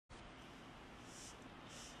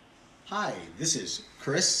Hi, this is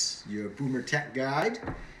Chris, your BoomerTECH guide,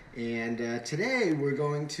 and today we're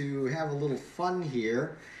going to have a little fun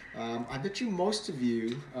here. I bet you most of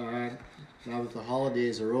you, now that the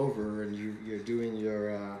holidays are over and you're doing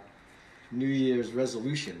your New Year's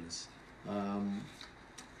resolutions,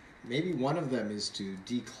 maybe one of them is to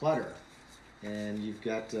declutter. And you've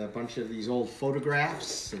got a bunch of these old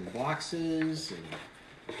photographs and boxes,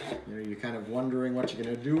 and you're kind of wondering what you're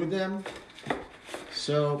going to do with them.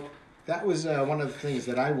 So that was one of the things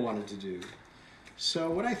that I wanted to do. So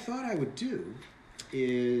what I thought I would do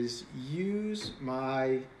is use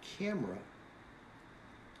my camera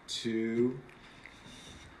to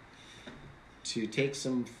take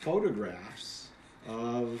some photographs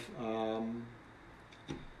of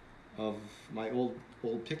my old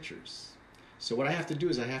pictures. So what I have to do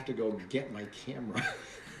is I have to go get my camera.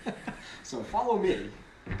 So follow me.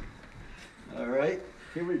 All right,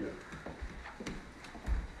 here we go.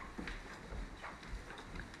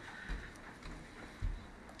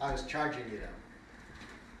 I was charging it up.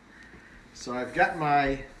 So I've got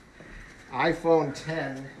my iPhone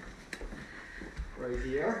 10 right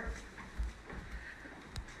here.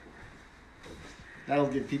 That'll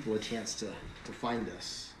give people a chance to find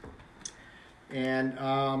us. And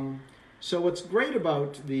so what's great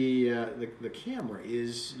about the camera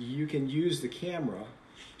is you can use the camera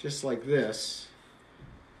just like this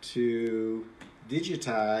to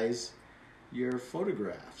digitize your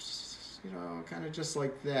photographs. Kind of just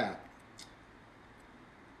like that.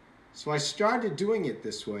 So I started doing it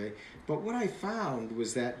this way, but what I found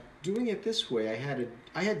was that doing it this way,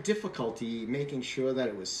 I had difficulty making sure that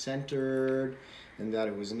it was centered and that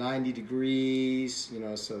it was 90 degrees,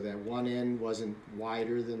 so that one end wasn't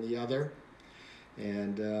wider than the other.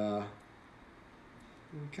 And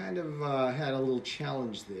we kind of had a little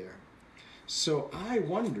challenge there. So I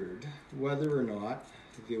wondered whether or not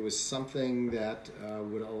there was something that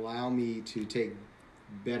would allow me to take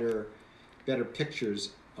better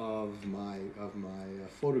pictures of my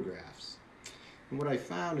photographs. And what I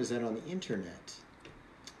found is that on the internet,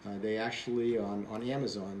 they actually on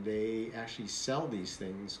Amazon, they actually sell these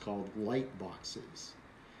things called Lightboxes,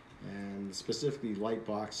 and specifically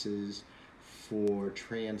Lightboxes for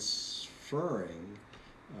transferring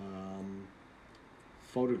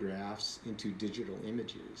photographs into digital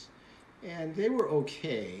images. And they were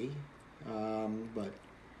okay, but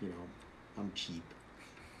I'm cheap.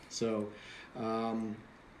 So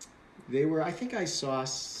they were, I think I saw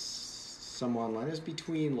some online. It was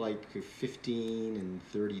between like $15 and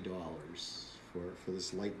 $30 for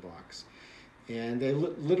this light box. And they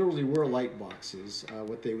literally were light boxes.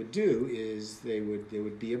 What they would do is they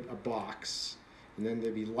would be a box, and then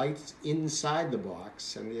there'd be lights inside the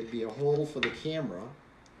box, and there'd be a hole for the camera,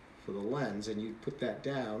 for the lens, and you'd put that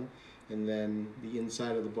down, and then the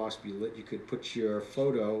inside of the box would be lit. You could put your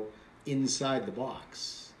photo inside the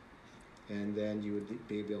box, and then you would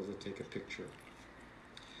be able to take a picture.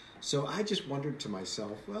 So I just wondered to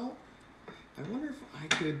myself, well, I wonder if I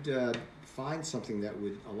could find something that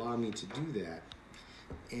would allow me to do that.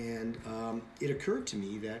 And it occurred to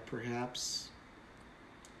me that perhaps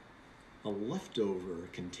a leftover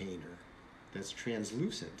container that's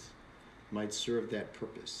translucent might serve that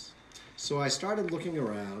purpose. So I started looking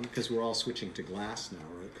around, because we're all switching to glass now,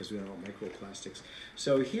 right? Because we don't want microplastics.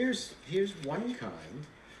 So here's one kind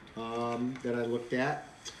that I looked at.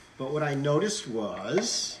 But what I noticed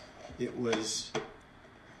was it was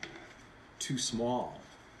too small,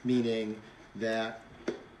 meaning that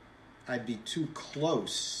I'd be too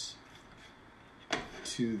close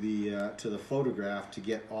to the photograph to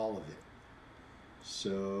get all of it.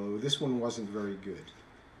 So this one wasn't very good.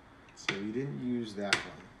 So we didn't use that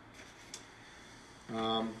one.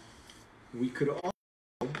 We could also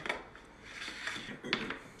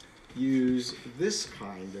use this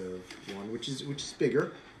kind of one, which is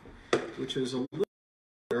bigger, which is a little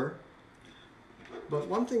bigger. But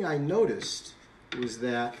one thing I noticed was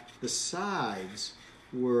that the sides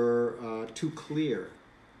were too clear,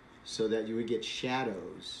 so that you would get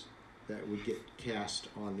shadows that would get cast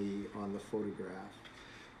on the photograph.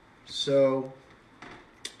 So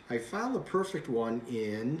I found the perfect one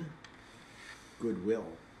in Goodwill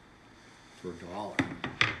for $1.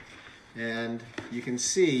 And you can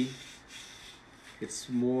see it's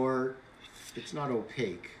not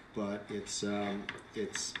opaque, but it's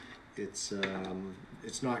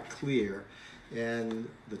not clear, and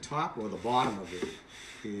the top or the bottom of it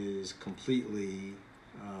is completely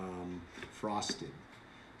frosted.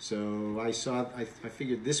 So I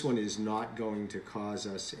figured this one is not going to cause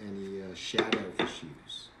us any shadow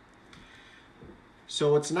issues.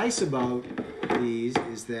 So what's nice about these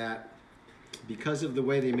is that because of the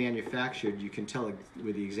way they manufactured, you can tell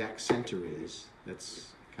where the exact center is. That's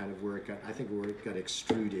kind of where it got, I think where it got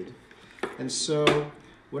extruded. And so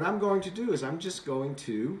what I'm going to do is I'm just going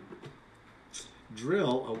to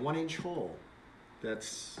drill a 1-inch hole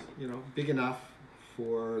that's, you know, big enough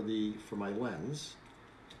for my lens.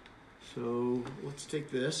 So let's take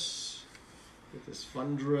this, get this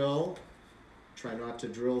fun drill. Try not to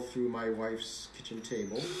drill through my wife's kitchen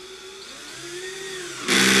table.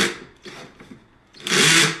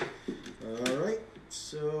 All right,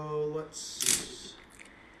 so let's,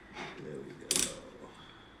 there we go.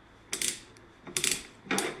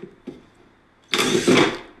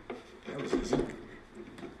 That was easy.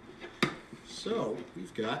 So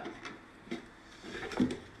we've got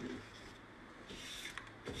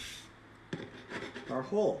our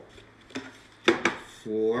hole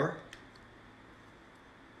for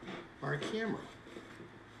our camera.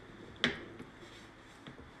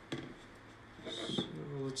 So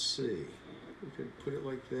let's see, we could put it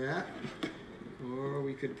like that, or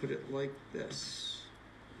we could put it like this.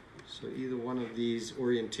 So either one of these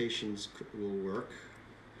orientations will work.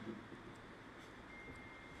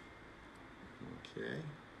 Okay,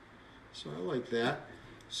 so I like that.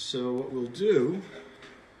 So what we'll do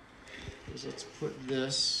is let's put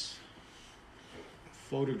this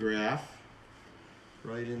photograph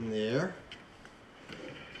right in there. All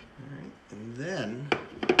right, and then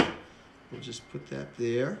we'll just put that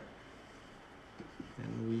there,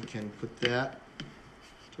 and we can put that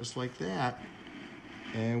just like that.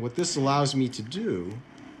 And what this allows me to do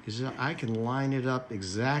is that I can line it up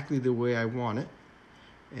exactly the way I want it,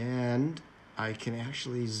 and I can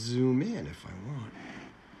actually zoom in if I want.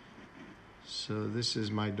 So this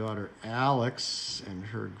is my daughter Alex and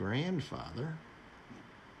her grandfather.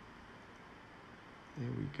 There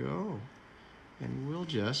we go. And we'll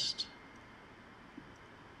just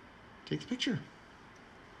take the picture.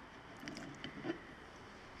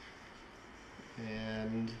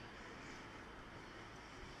 And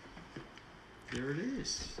there it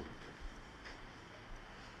is.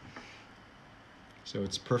 So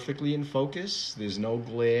it's perfectly in focus. There's no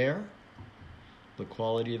glare. The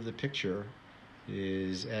quality of the picture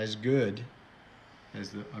is as good as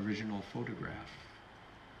the original photograph.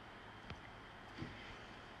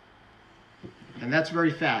 And that's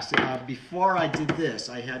very fast. Before I did this,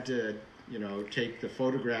 I had to, you know, take the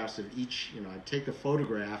photographs of each, you know, I'd take the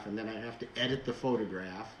photograph and then I'd have to edit the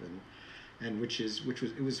photograph, and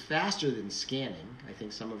it was faster than scanning. I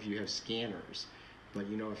think some of you have scanners, but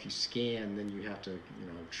you know, if you scan, then you have to, you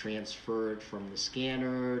know, transfer it from the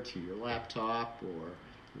scanner to your laptop or,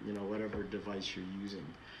 you know, whatever device you're using.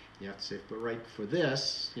 You have to save, but right for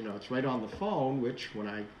this, you know, it's right on the phone, which when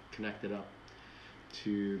I connect it up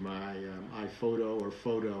to my iPhoto or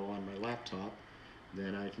photo on my laptop,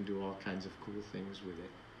 then I can do all kinds of cool things with it.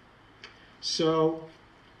 So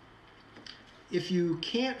if you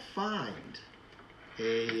can't find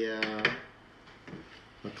a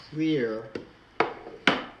clear,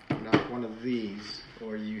 not one of these,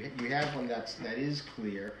 or you have one that is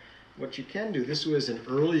clear, what you can do, this was an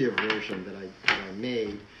earlier version that I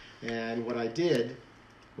made, and what I did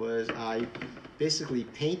was I basically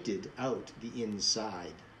painted out the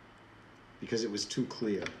inside because it was too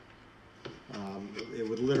clear. It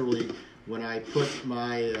would literally, when I put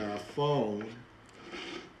my phone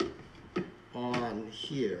on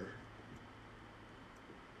here,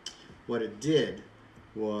 what it did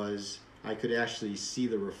was I could actually see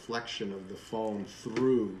the reflection of the phone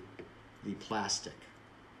through the plastic.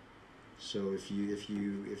 So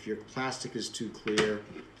if your plastic is too clear,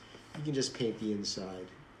 you can just paint the inside,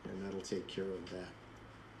 and that'll take care of that.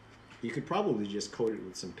 You could probably just coat it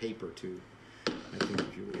with some paper too, I think,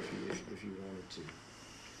 if you wanted to.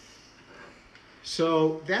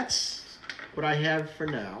 So that's what I have for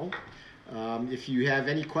now. If you have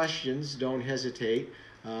any questions, don't hesitate.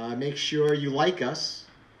 Make sure you like us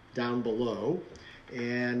down below,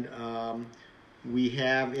 and we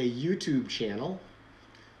have a YouTube channel,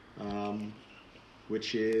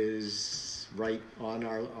 which is right on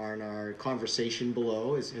our conversation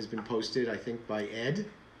below. Has been posted, I think, by Ed.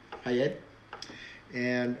 Hi, Ed.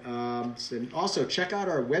 And also check out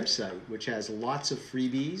our website, which has lots of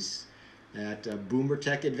freebies at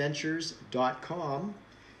BoomerTECH Adventures.com.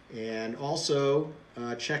 And also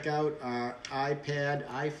check out our iPad,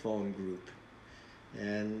 iPhone group.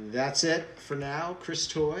 And that's it for now. Chris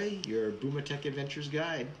Toy, your BoomerTECH Adventures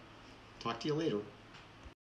guide. Talk to you later.